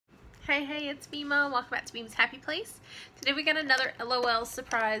Hey, it's Bema. Welcome back to Bema's Happy Place. Today we got another LOL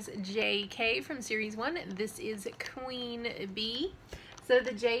Surprise JK from Series 1. This is Queen Bee. So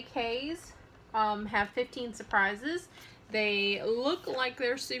the JKs have 15 surprises. They look like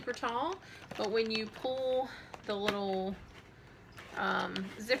they're super tall, but when you pull the little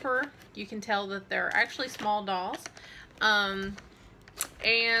zipper, you can tell that they're actually small dolls.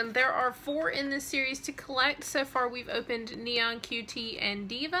 And there are 4 in this series to collect. So far we've opened Neon, QT, and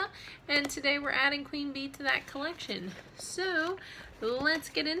Diva, and today we're adding Queen Bee to that collection. So let's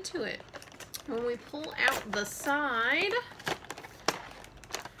get into it. When we pull out the side,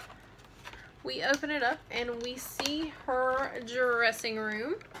 we open it up and we see her dressing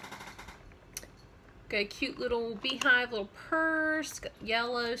room. Got a cute little beehive, little purse, got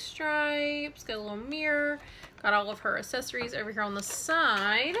yellow stripes, got a little mirror, got all of her accessories over here on the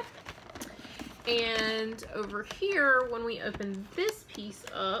side. And over here, when we open this piece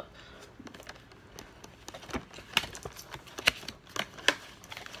up,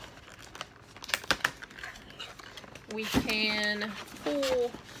 we can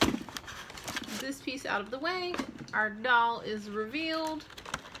pull this piece out of the way. Our doll is revealed,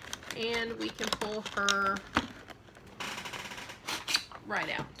 and we can pull her right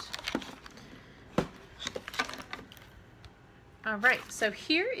out. Alright, so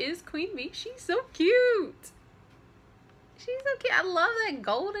here is Queen Bee. She's so cute. She's so cute. I love that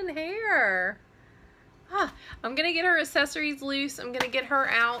golden hair. I'm going to get her accessories loose. I'm going to get her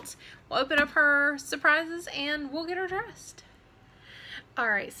out. We'll open up her surprises and we'll get her dressed.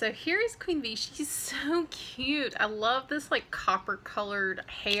 Alright, so here is Queen Bee. She's so cute. I love this like copper colored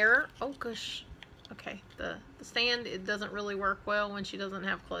hair. Oh gosh. Okay, the stand, it doesn't really work well when she doesn't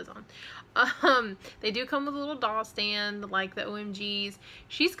have clothes on. They do come with a little doll stand like the OMGs.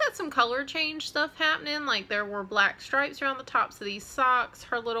 She's got some color change stuff happening, like there were black stripes around the tops of these socks.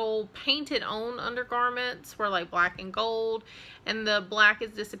 Her little painted on undergarments were like black and gold, and the black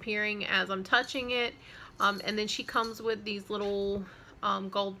is disappearing as I'm touching it. And then she comes with these little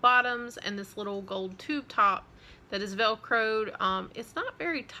gold bottoms and this little gold tube top that is velcroed. It's not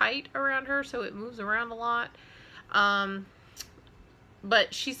very tight around her, so it moves around a lot.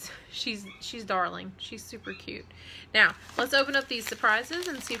 But she's darling. She's super cute. Now, let's open up these surprises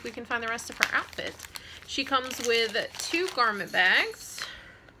and see if we can find the rest of her outfit. She comes with 2 garment bags.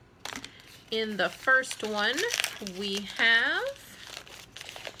 In the first one, we have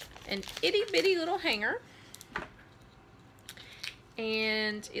an itty bitty little hanger.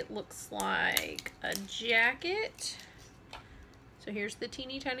 And it looks like a jacket. So here's the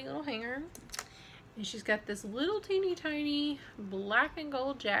teeny tiny little hanger. And she's got this little teeny tiny black and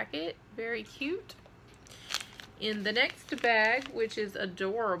gold jacket. Very cute. In the next bag, which is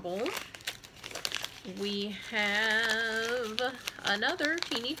adorable, we have another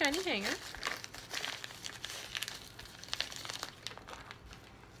teeny tiny hanger.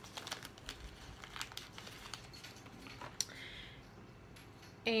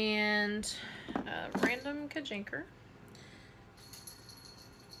 And a random kajinker.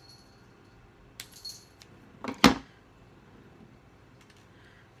 Alright,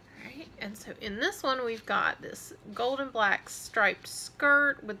 and so in this one we've got this golden black striped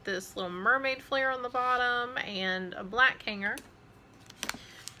skirt with this little mermaid flare on the bottom and a black hanger.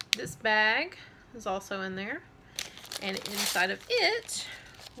 This bag is also in there, and inside of it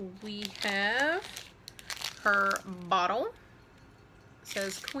we have her bottle.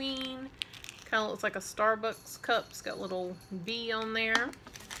 Says Queen, kind of looks like a Starbucks cup. It's got a little V on there.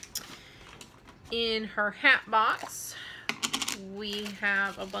 In her hat box, we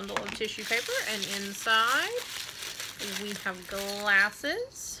have a bundle of tissue paper, and inside we have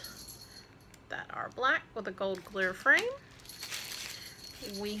glasses that are black with a gold clear frame.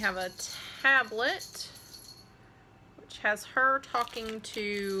 We have a tablet which has her talking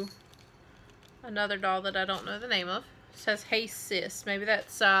to another doll that I don't know the name of. Says hey sis. Maybe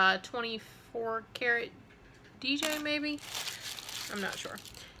that's 24 karat DJ maybe. I'm not sure.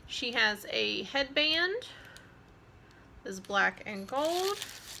 She has a headband. This is black and gold.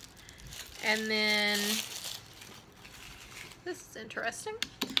 And then this is interesting.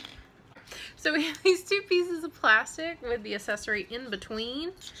 So we have these 2 pieces of plastic with the accessory in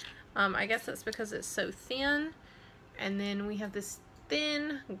between. I guess that's because it's so thin. And then we have this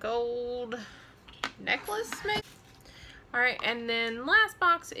thin gold necklace maybe. Alright, and then last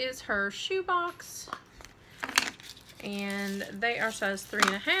box is her shoe box, and they are size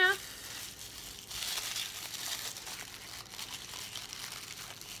 3.5.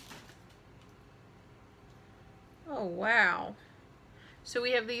 Oh wow, So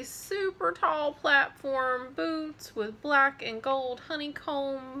we have these super tall platform boots with black and gold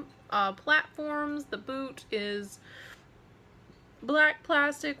honeycomb platforms. The boot is black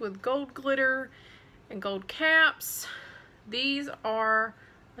plastic with gold glitter and gold caps. These are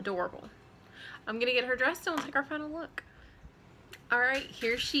adorable. I'm gonna get her dressed and we'll take our final look. Alright,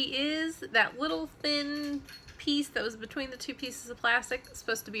 here she is. That little thin piece that was between the two pieces of plastic is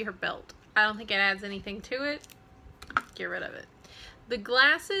supposed to be her belt. I don't think it adds anything to it. Get rid of it. The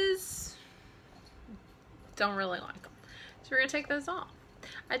glasses, don't really like them. So we're gonna take those off.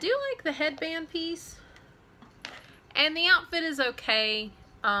 I do like the headband piece. And the outfit is okay.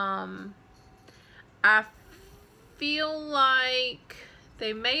 I feel like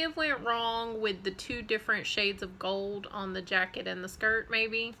they may have went wrong with the two different shades of gold on the jacket and the skirt,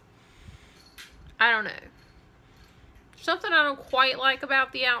 maybe. I don't know. Something I don't quite like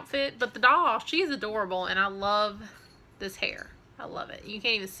about the outfit, but the doll, she's adorable, and I love this hair. I love it. You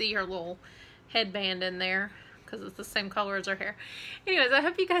can't even see her little headband in there because it's the same color as her hair. Anyways, I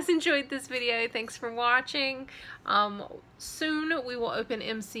hope you guys enjoyed this video. Thanks for watching. Soon we will open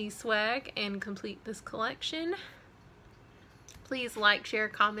MC Swag and complete this collection. Please like, share,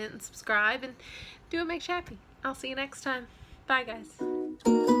 comment, and subscribe, and do what makes you happy. I'll see you next time. Bye,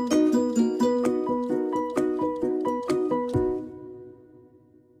 guys.